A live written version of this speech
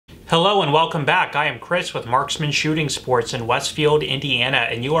Hello and welcome back. I am Chris with Marksman Shooting Sports in Westfield, Indiana,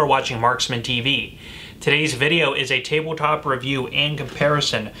 and you are watching Marksman TV. Today's video is a tabletop review and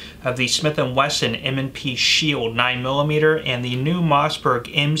comparison of the Smith & Wesson M&P Shield 9mm and the new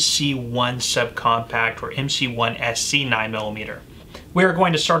Mossberg MC1 subcompact or MC1sc 9mm. We are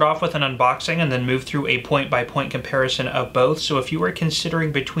going to start off with an unboxing and then move through a point-by-point comparison of both. So if you are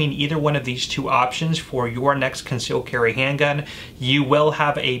considering between either one of these two options for your next concealed carry handgun, you will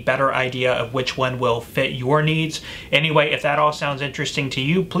have a better idea of which one will fit your needs. Anyway, if that all sounds interesting to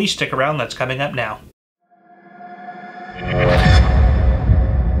you, please stick around. That's coming up now.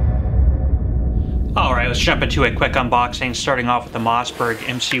 Alright, let's jump into a quick unboxing, starting off with the Mossberg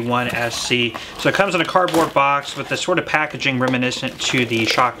MC1sc. So it comes in a cardboard box with this sort of packaging reminiscent to the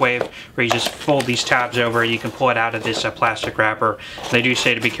Shockwave, where you just fold these tabs over, you can pull it out of this plastic wrapper. They do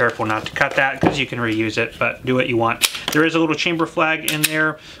say to be careful not to cut that, because you can reuse it, but do what you want. There is a little chamber flag in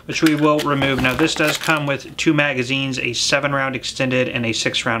there, which we will remove. Now this does come with two magazines, a 7-round extended and a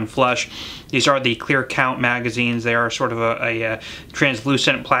 6-round flush. These are the clear count magazines. They are sort of a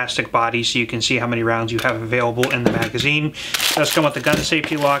translucent plastic body, so you can see how many rounds you have available in the magazine. It does come with the gun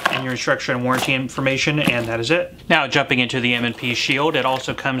safety lock and your instruction and warranty information, and that is it. Now jumping into the M&P Shield, it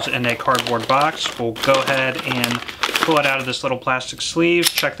also comes in a cardboard box. We'll go ahead and pull it out of this little plastic sleeve,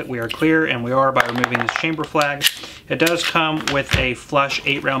 check that we are clear, and we are by removing this chamber flag. It does come with a flush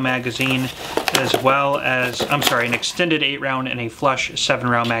 8-round magazine, as well as, an extended 8-round and a flush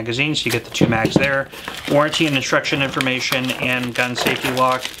 7-round magazine, so you get the two mags there. Warranty and instruction information and gun safety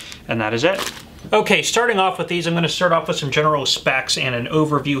lock, and that is it. Okay, starting off with these, I'm going to start off with some general specs and an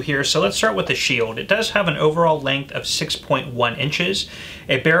overview here. So let's start with the shield. It does have an overall length of 6.1 inches,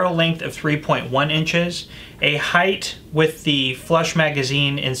 a barrel length of 3.1 inches, a height with the flush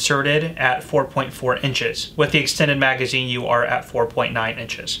magazine inserted at 4.4 inches. With the extended magazine, you are at 4.9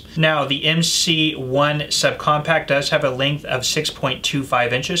 inches. Now, the MC1 subcompact does have a length of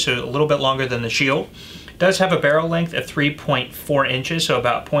 6.25 inches, so a little bit longer than the shield. Does have a barrel length of 3.4 inches, so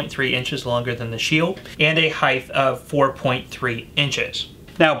about 0.3 inches longer than the shield, and a height of 4.3 inches.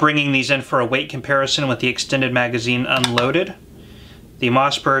 Now bringing these in for a weight comparison with the extended magazine unloaded, the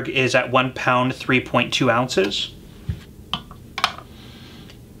Mossberg is at 1 pound 3.2 ounces,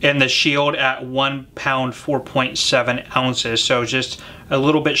 and the shield at 1 pound 4.7 ounces, so just a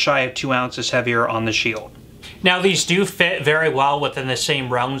little bit shy of 2 ounces heavier on the shield. Now these do fit very well within the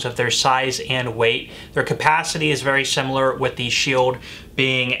same realms of their size and weight. Their capacity is very similar, with the shield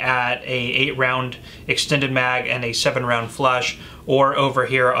being at a 8-round extended mag and a 7-round flush, or over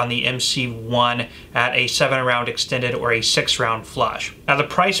here on the MC1 at a 7-round extended or a 6-round flush. Now the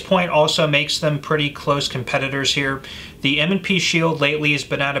price point also makes them pretty close competitors here. The M&P Shield lately has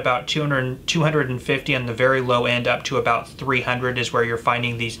been at about 250 on the very low end, up to about 300 is where you're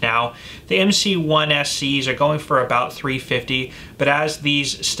finding these now. The MC1scs are going for about 350, but as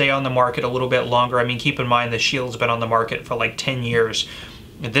these stay on the market a little bit longer, I mean, keep in mind the Shield's been on the market for like 10 years.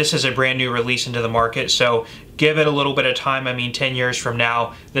 This is a brand new release into the market, so give it a little bit of time. I mean, 10 years from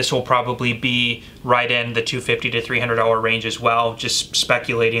now, this will probably be right in the $250 to $300 range as well, just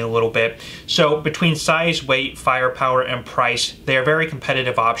speculating a little bit. So between size, weight, firepower, and price, they are very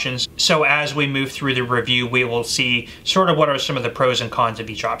competitive options. So as we move through the review, we will see sort of what are some of the pros and cons of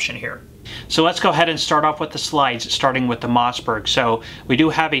each option here. So let's go ahead and start off with the slides, starting with the Mossberg. So we do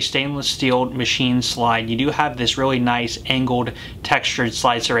have a stainless steel machine slide. You do have this really nice angled textured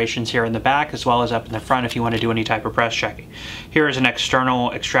slide serrations here in the back, as well as up in the front if you want to do any type of press checking. Here is an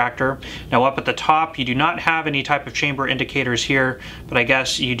external extractor. Now up at the top, you do not have any type of chamber indicators here, but I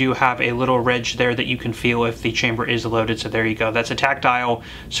guess you do have a little ridge there that you can feel if the chamber is loaded, so there you go. That's a tactile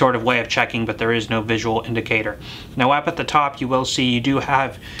sort of way of checking, but there is no visual indicator. Now up at the top, you will see you do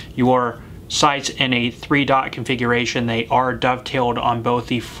have your sights in a 3-dot configuration. They are dovetailed on both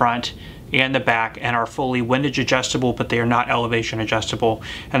the front and the back and are fully windage adjustable, but they are not elevation adjustable,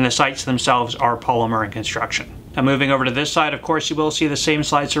 and the sights themselves are polymer in construction. Now moving over to this side, of course, you will see the same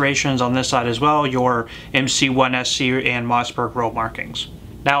slide serrations on this side as well, your MC1sc and Mossberg roll markings.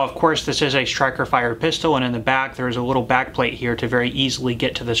 Now, of course, this is a striker fired pistol, and in the back there is a little back plate here to very easily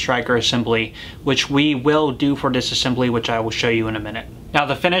get to the striker assembly, which we will do for this assembly, which I will show you in a minute. Now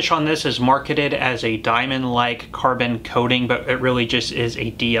the finish on this is marketed as a diamond-like carbon coating, but it really just is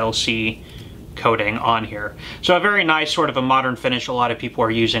a DLC coating on here. So a very nice sort of a modern finish a lot of people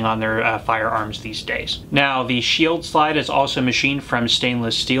are using on their firearms these days. Now the shield slide is also machined from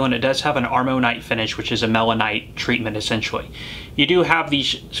stainless steel, and it does have an armonite finish, which is a melanite treatment essentially. You do have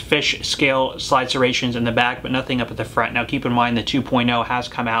these fish scale slide serrations in the back, but nothing up at the front. Now keep in mind the 2.0 has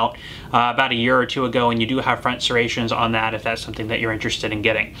come out about a year or two ago, and you do have front serrations on that if that's something that you're interested in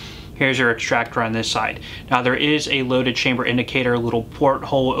getting. Here's your extractor on this side. Now there is a loaded chamber indicator, little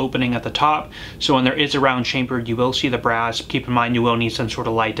porthole opening at the top. So when there is a round chamber, you will see the brass. Keep in mind you will need some sort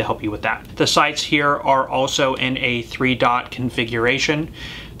of light to help you with that. The sights here are also in a 3-dot configuration.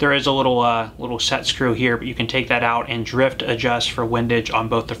 There is a little set screw here, but you can take that out and drift adjust for windage on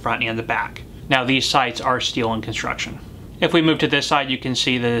both the front and the back. Now these sights are steel in construction. If we move to this side, you can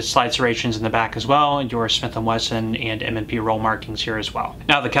see the slide serrations in the back as well, and your Smith & Wesson and M&P roll markings here as well.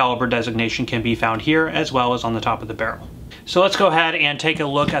 Now the caliber designation can be found here as well as on the top of the barrel. So let's go ahead and take a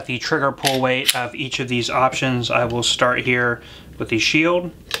look at the trigger pull weight of each of these options. I will start here with the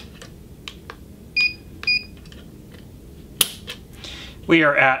shield. We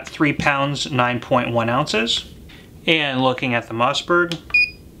are at 3 pounds, 9.1 ounces. And looking at the Mossberg,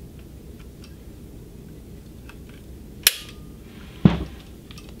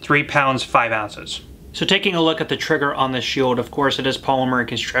 3 pounds, 5 ounces. So taking a look at the trigger on the shield, of course it is polymer in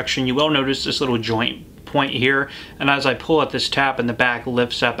construction. You will notice this little joint point here, and as I pull at this tab in the back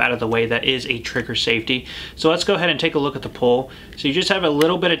lifts up out of the way. That is a trigger safety. So let's go ahead and take a look at the pull. So you just have a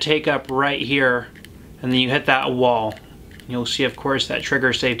little bit of take up right here, and then you hit that wall. You'll see of course that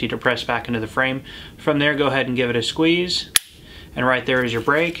trigger safety to press back into the frame. From there go ahead and give it a squeeze, and right there is your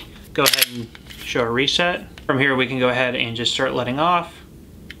brake. Go ahead and show a reset. From here we can go ahead and just start letting off.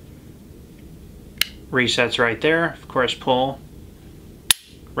 Resets right there, of course pull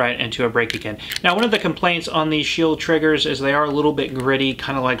right into a brake again. Now one of the complaints on these shield triggers is they are a little bit gritty,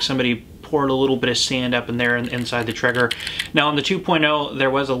 kind of like somebody poured a little bit of sand up in there inside the trigger. Now on the 2.0 there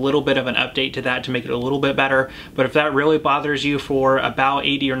was a little bit of an update to that to make it a little bit better, but if that really bothers you, for about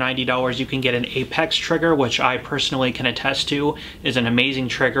 $80 or $90 you can get an Apex trigger, which I personally can attest to is an amazing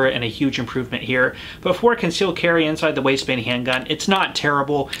trigger and a huge improvement here. But for concealed carry inside the waistband handgun, it's not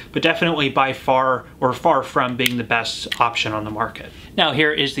terrible, but definitely by far or far from being the best option on the market. Now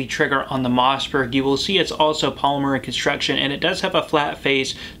here is the trigger on the Mossberg. You will see it's also polymer in construction, and it does have a flat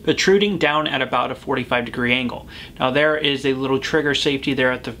face protruding down at about a 45-degree angle. Now there is a little trigger safety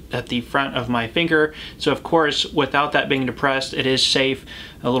there at the front of my finger. So of course without that being depressed, it is safe.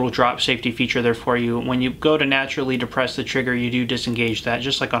 A little drop safety feature there for you. When you go to naturally depress the trigger, you do disengage that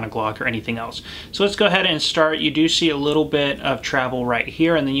just like on a Glock or anything else. So let's go ahead and start. You do see a little bit of travel right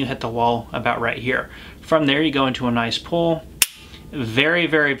here, and then you hit the wall about right here. From there you go into a nice pull. Very,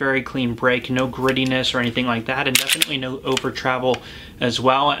 very, very clean brake, no grittiness or anything like that, and definitely no over travel as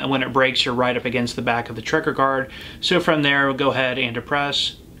well. And when it brakes, you're right up against the back of the trigger guard. So from there, we'll go ahead and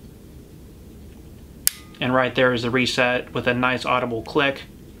depress. And right there is the reset with a nice audible click,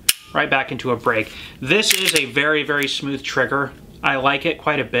 right back into a brake. This is a very, very smooth trigger. I like it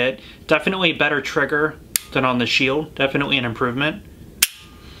quite a bit. Definitely a better trigger than on the shield, definitely an improvement.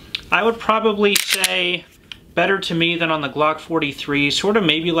 I would probably say better to me than on the Glock 43, sort of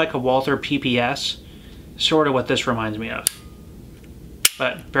maybe like a Walther PPS, sort of what this reminds me of.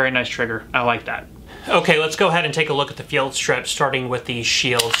 But very nice trigger, I like that. Okay, let's go ahead and take a look at the field strip, starting with the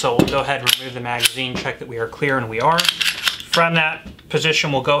shield. So we'll go ahead and remove the magazine, check that we are clear, and we are. From that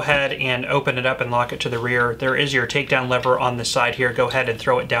position, we'll go ahead and open it up and lock it to the rear. There is your takedown lever on the side here. Go ahead and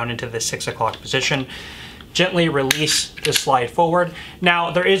throw it down into the 6 o'clock position. Gently release the slide forward. Now,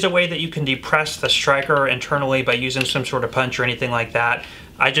 there is a way that you can depress the striker internally by using some sort of punch or anything like that.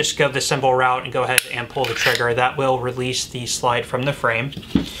 I just go the simple route and go ahead and pull the trigger. That will release the slide from the frame.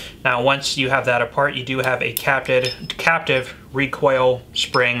 Now, once you have that apart, you do have a captive recoil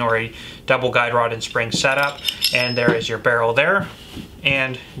spring or a double guide rod and spring setup. And there is your barrel there.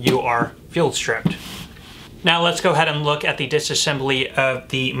 And you are field stripped. Now let's go ahead and look at the disassembly of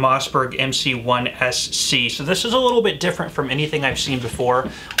the Mossberg MC1sc. So this is a little bit different from anything I've seen before.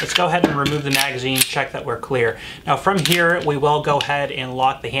 Let's go ahead and remove the magazine, check that we're clear. Now from here, we will go ahead and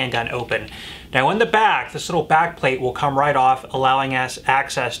lock the handgun open. Now in the back, this little back plate will come right off, allowing us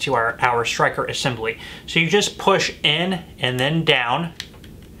access to our striker assembly. So you just push in and then down,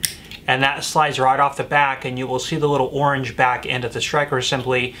 and that slides right off the back, and you will see the little orange back end of the striker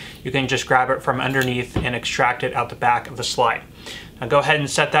assembly. You can just grab it from underneath and extract it out the back of the slide. Now go ahead and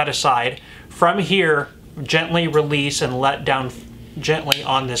set that aside. From here, gently release and let down gently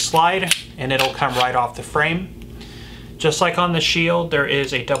on this slide, and it'll come right off the frame. Just like on the shield, there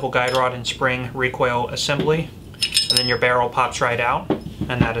is a double guide rod and spring recoil assembly, and then your barrel pops right out.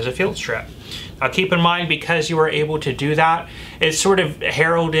 and that is a field strip. Now keep in mind, because you were able to do that, it's sort of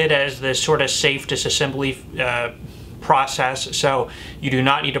heralded as this sort of safe disassembly process, so you do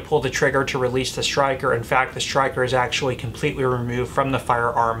not need to pull the trigger to release the striker. In fact, the striker is actually completely removed from the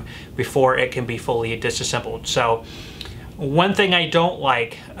firearm before it can be fully disassembled. So one thing I don't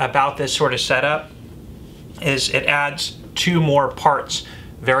like about this sort of setup is it adds 2 more parts,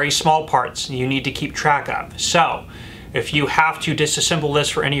 very small parts, you need to keep track of. So if you have to disassemble this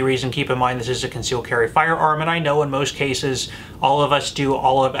for any reason, keep in mind this is a concealed carry firearm, and I know in most cases all of us do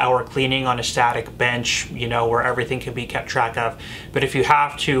all of our cleaning on a static bench, you know, where everything can be kept track of. But if you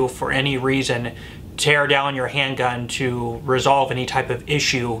have to, for any reason, tear down your handgun to resolve any type of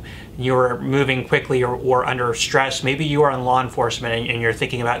issue, you're moving quickly or under stress, maybe you are in law enforcement and you're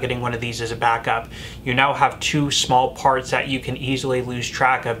thinking about getting one of these as a backup, you now have 2 small parts that you can easily lose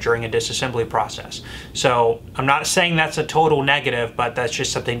track of during a disassembly process. So I'm not saying that's a total negative, but that's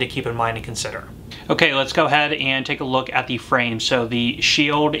just something to keep in mind and consider. Okay, let's go ahead and take a look at the frame. So the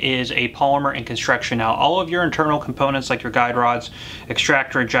shield is a polymer in construction. Now, all of your internal components like your guide rods,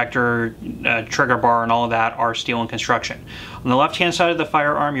 extractor, ejector, trigger bar, and all of that are steel in construction. On the left-hand side of the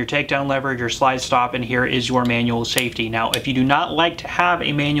firearm, your takedown lever, your slide stop, and here is your manual safety. Now, if you do not like to have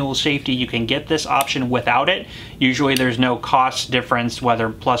a manual safety, you can get this option without it. Usually there's no cost difference, whether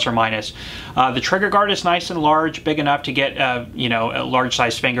plus or minus. The trigger guard is nice and large, big enough to get, you know, large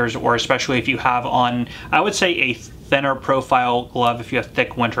size fingers, or especially if you have on, I would say, a thinner profile glove. If you have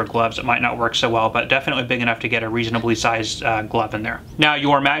thick winter gloves, it might not work so well, but definitely big enough to get a reasonably sized glove in there. Now,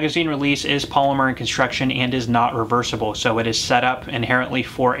 your magazine release is polymer in construction and is not reversible, so it is set up inherently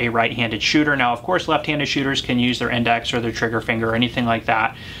for a right-handed shooter. Now, of course, left-handed shooters can use their index or their trigger finger or anything like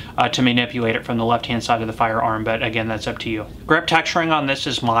that to manipulate it from the left-hand side of the firearm, but again, that's up to you. Grip texturing on this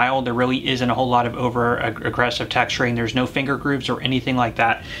is mild. There really isn't a whole lot of over-aggressive texturing. There's no finger grooves or anything like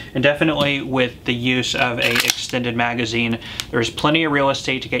that, and definitely with the use of a extended magazine, there's plenty of real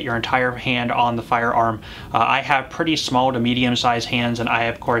estate to get your entire hand on the firearm. I have pretty small to medium-sized hands, and I,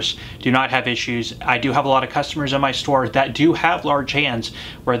 of course, do not have issues. I do have a lot of customers in my store that do have large hands,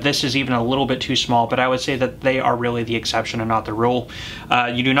 where this is even a little bit too small, but I would say that they are really the exception and not the rule.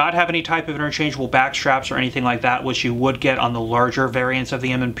 You do not have any type of interchangeable back straps or anything like that, which you would get on the larger variants of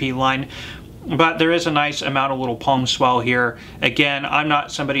the M&P line. But there is a nice amount of little palm swell here. Again, I'm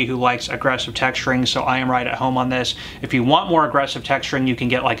not somebody who likes aggressive texturing, so I am right at home on this. If you want more aggressive texturing, you can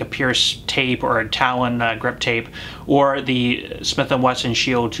get like a Pierce tape or a Talon grip tape, or the Smith &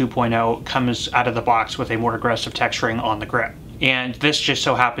 Shield 2.0 comes out of the box with a more aggressive texturing on the grip. And this just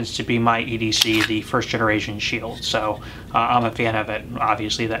so happens to be my EDC, the first generation Shield, so I'm a fan of it.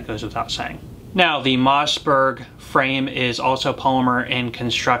 Obviously, that goes without saying. Now, the Mossberg frame is also polymer in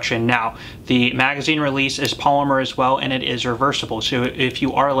construction. Now, the magazine release is polymer as well, and it is reversible. So if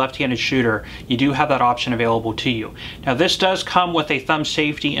you are a left-handed shooter, you do have that option available to you. Now, this does come with a thumb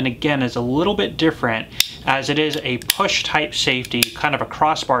safety, and again, is a little bit different as it is a push type safety, kind of a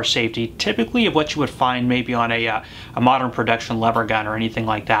crossbar safety, typically of what you would find maybe on a modern production lever gun or anything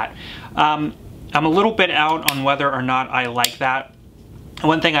like that. I'm a little bit out on whether or not I like that.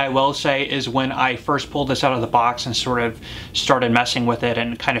 One thing I will say is when I first pulled this out of the box and sort of started messing with it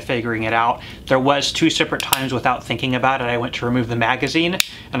and kind of figuring it out, there was 2 separate times without thinking about it, I went to remove the magazine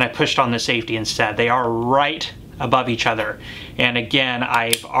and I pushed on the safety instead. They are right above each other. And again,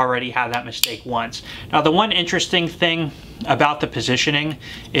 I've already had that mistake once. Now, the one interesting thing about the positioning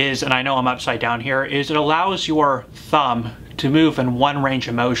is, and I know I'm upside down here, is it allows your thumb to move in one range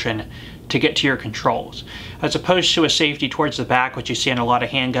of motion to get to your controls. As opposed to a safety towards the back, which you see in a lot of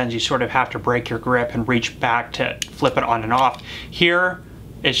handguns, you sort of have to break your grip and reach back to flip it on and off. Here,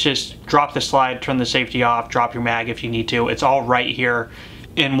 it's just drop the slide, turn the safety off, drop your mag if you need to. It's all right here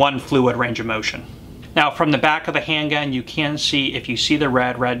in one fluid range of motion. Now, from the back of the handgun, you can see, if you see the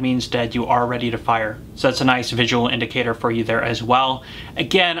red means dead, you are ready to fire. So that's a nice visual indicator for you there as well.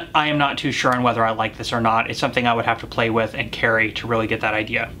 Again, I am not too sure on whether I like this or not. It's something I would have to play with and carry to really get that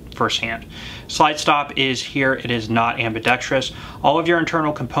idea firsthand. Slide stop is here. It is not ambidextrous. All of your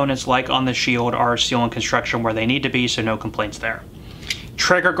internal components, like on the Shield, are steel in construction where they need to be, so no complaints there.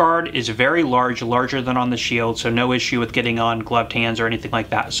 Trigger guard is very large, larger than on the Shield, so no issue with getting on gloved hands or anything like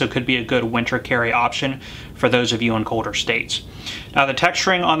that. So it could be a good winter carry option for those of you in colder states. Now, the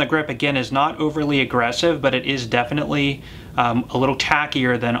texturing on the grip, again, is not overly aggressive, but it is definitely a little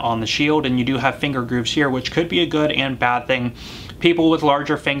tackier than on the Shield, and you do have finger grooves here, which could be a good and bad thing. People with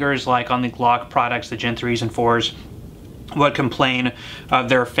larger fingers, like on the Glock products, the Gen 3s and 4s, would complain of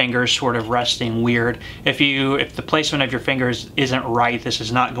their fingers sort of resting weird. If the placement of your fingers isn't right, this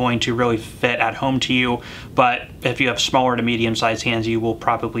is not going to really fit at home to you, but if you have smaller to medium-sized hands, you will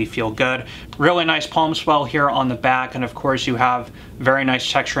probably feel good. Really nice palm swell here on the back, and of course you have very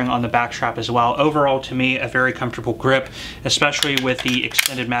nice texturing on the back strap as well. Overall, to me, a very comfortable grip, especially with the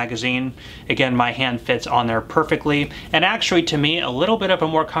extended magazine. Again, my hand fits on there perfectly, and actually to me, a little bit of a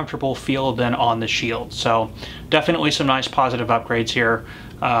more comfortable feel than on the Shield. So definitely some nice positive upgrades here.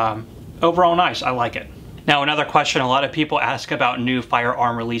 Overall nice, I like it. Now another question a lot of people ask about new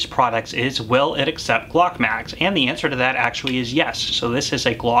firearm release products is, will it accept Glock mags? And the answer to that actually is yes. So this is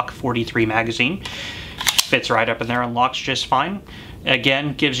a Glock 43 magazine. Fits right up in there and locks just fine.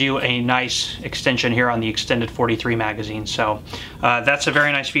 Again, gives you a nice extension here on the extended 43 magazine. So that's a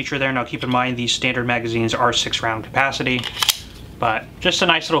very nice feature there. Now keep in mind these standard magazines are 6-round capacity. But just a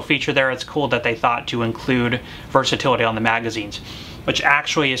nice little feature there. It's cool that they thought to include versatility on the magazines, which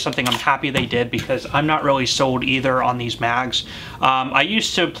actually is something I'm happy they did, because I'm not really sold either on these mags. I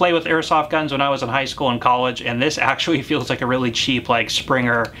used to play with airsoft guns when I was in high school and college, and this actually feels like a really cheap, like,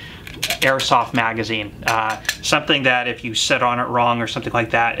 Springer airsoft magazine. Something that if you sit on it wrong or something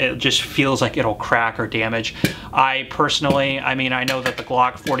like that, it just feels like it'll crack or damage. I personally, I mean, I know that the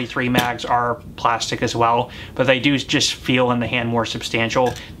Glock 43 mags are plastic as well, but they do just feel in the hand more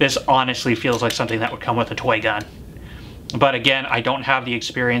substantial. This honestly feels like something that would come with a toy gun. But again, I don't have the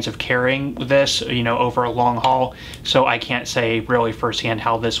experience of carrying this, you know, over a long haul, so I can't say really firsthand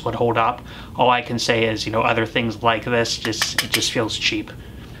how this would hold up. All I can say is, you know, other things like this, it just feels cheap.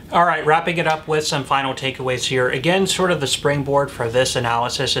 All right, wrapping it up with some final takeaways here. Again, sort of the springboard for this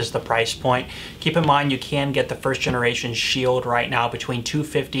analysis is the price point. Keep in mind you can get the first generation Shield right now between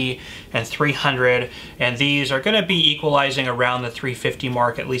 $250 and $300, and these are going to be equalizing around the $350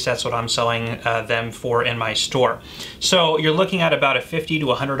 mark. At least that's what I'm selling them for in my store. So you're looking at about a $50 to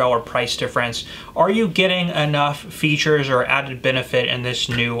 $100 price difference. Are you getting enough features or added benefit in this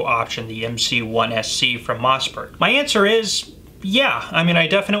new option, the MC1sc from Mossberg? My answer is yeah. I mean, I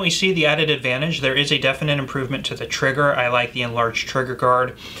definitely see the added advantage. There is a definite improvement to the trigger. I like the enlarged trigger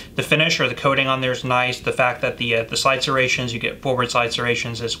guard. The finish or the coating on there is nice. The fact that the slide serrations, you get forward slide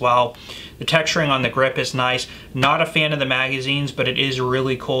serrations as well. The texturing on the grip is nice. Not a fan of the magazines, but it is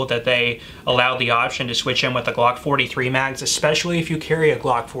really cool that they allowed the option to switch in with the Glock 43 mags, especially if you carry a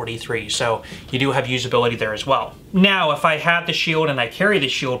Glock 43. So you do have usability there as well. Now, if I had the Shield and I carry the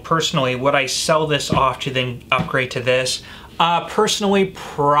Shield personally, would I sell this off to then upgrade to this? Personally,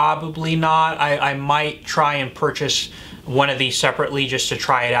 probably not. I might try and purchase one of these separately just to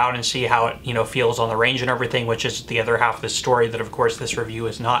try it out and see how it, you know, feels on the range and everything, which is the other half of the story that, of course, this review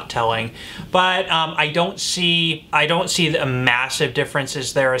is not telling. But I don't see the massive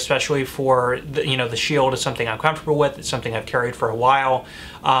differences there, especially for the, you know, the Shield is something I'm comfortable with. It's something I've carried for a while.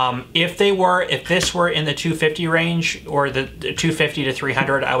 If this were in the 250 range or the 250 to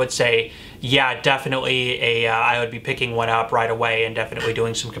 300, I would say, yeah, definitely I would be picking one up right away and definitely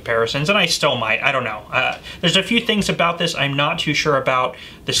doing some comparisons, and I still might. I don't know. There's a few things about this I'm not too sure about.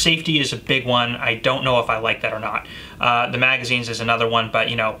 The safety is a big one. I don't know if I like that or not. The magazines is another one,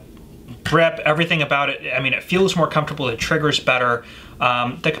 but, you know, grip, everything about it, I mean, it feels more comfortable. The trigger's better.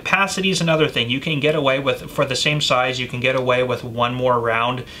 The capacity is another thing. You can get away with, for the same size, you can get away with one more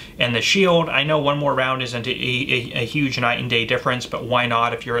round. And the Shield, I know one more round isn't a huge night and day difference, but why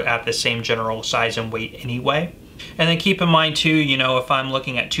not if you're at the same general size and weight anyway? And then keep in mind too, you know, if I'm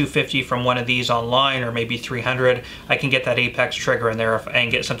looking at 250 from one of these online, or maybe 300, I can get that Apex trigger in there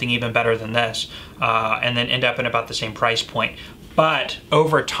and get something even better than this, and then end up in about the same price point. But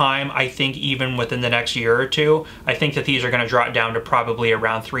over time, I think even within the next year or two, I think that these are going to drop down to probably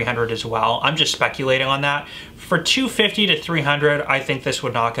around 300 as well. I'm just speculating on that. For 250 to 300, I think this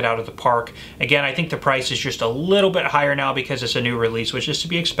would knock it out of the park. Again, I think the price is just a little bit higher now because it's a new release, which is to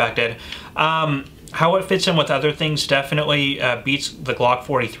be expected. How it fits in with other things definitely beats the Glock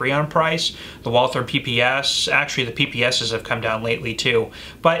 43 on price. The Walther PPS, actually the PPSs have come down lately too.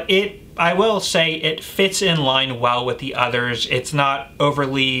 But I will say it fits in line well with the others. It's not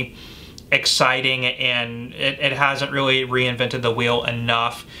overly exciting, and it hasn't really reinvented the wheel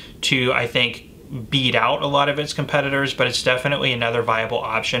enough to, I think, beat out a lot of its competitors, but it's definitely another viable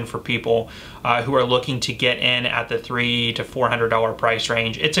option for people who are looking to get in at the $300 to $400 price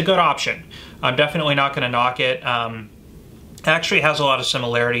range. It's a good option. I'm definitely not going to knock it. Actually has a lot of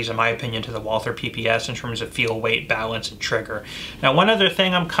similarities, in my opinion, to the Walther PPS in terms of feel, weight, balance, and trigger. Now, one other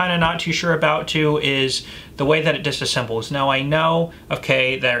thing I'm kind of not too sure about too is the way that it disassembles. Now I know,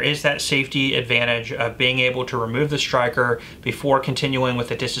 okay, there is that safety advantage of being able to remove the striker before continuing with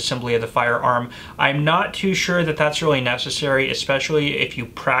the disassembly of the firearm. I'm not too sure that that's really necessary, especially if you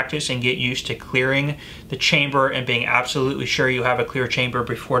practice and get used to clearing the chamber and being absolutely sure you have a clear chamber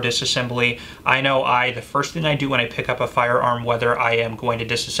before disassembly. I know the first thing I do when I pick up a firearm, whether I am going to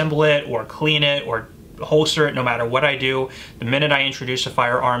disassemble it or clean it or holster it, no matter what I do, the minute I introduce a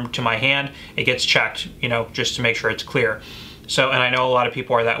firearm to my hand, it gets checked, you know, just to make sure it's clear. So, and I know a lot of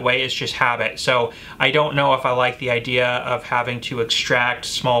people are that way, it's just habit. So I don't know if I like the idea of having to extract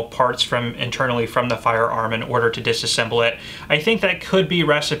small parts from internally from the firearm in order to disassemble it. I think that could be a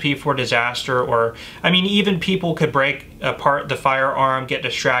recipe for disaster, or, I mean, even people could break apart the firearm, get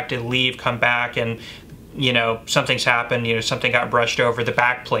distracted, leave, come back, and you know, something's happened, you know, something got brushed over the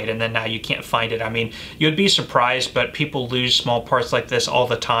back plate and then now you can't find it. I mean, you'd be surprised, but people lose small parts like this all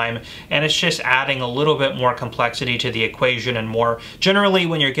the time, and it's just adding a little bit more complexity to the equation and more. Generally,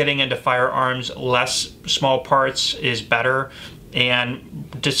 when you're getting into firearms, less small parts is better, and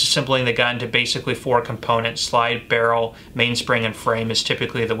disassembling the gun to basically 4 components, slide, barrel, mainspring, and frame, is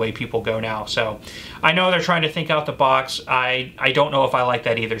typically the way people go now. So I know they're trying to think out the box. I don't know if I like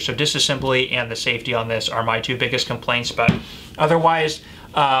that either. So disassembly and the safety on this are my 2 biggest complaints, but otherwise,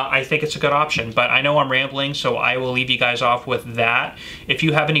 I think it's a good option. But I know I'm rambling, so I will leave you guys off with that. If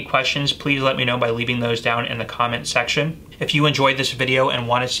you have any questions, please let me know by leaving those down in the comment section. If you enjoyed this video and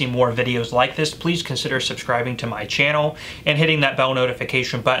want to see more videos like this, please consider subscribing to my channel and hitting that bell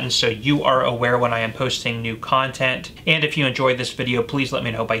notification button so you are aware when I am posting new content. And if you enjoyed this video, please let me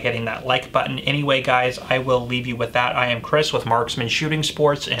know by hitting that like button. Anyway, guys, I will leave you with that. I am Chris with Marksman Shooting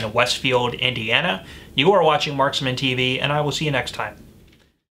Sports in Westfield, Indiana. You are watching Marksman TV, and I will see you next time.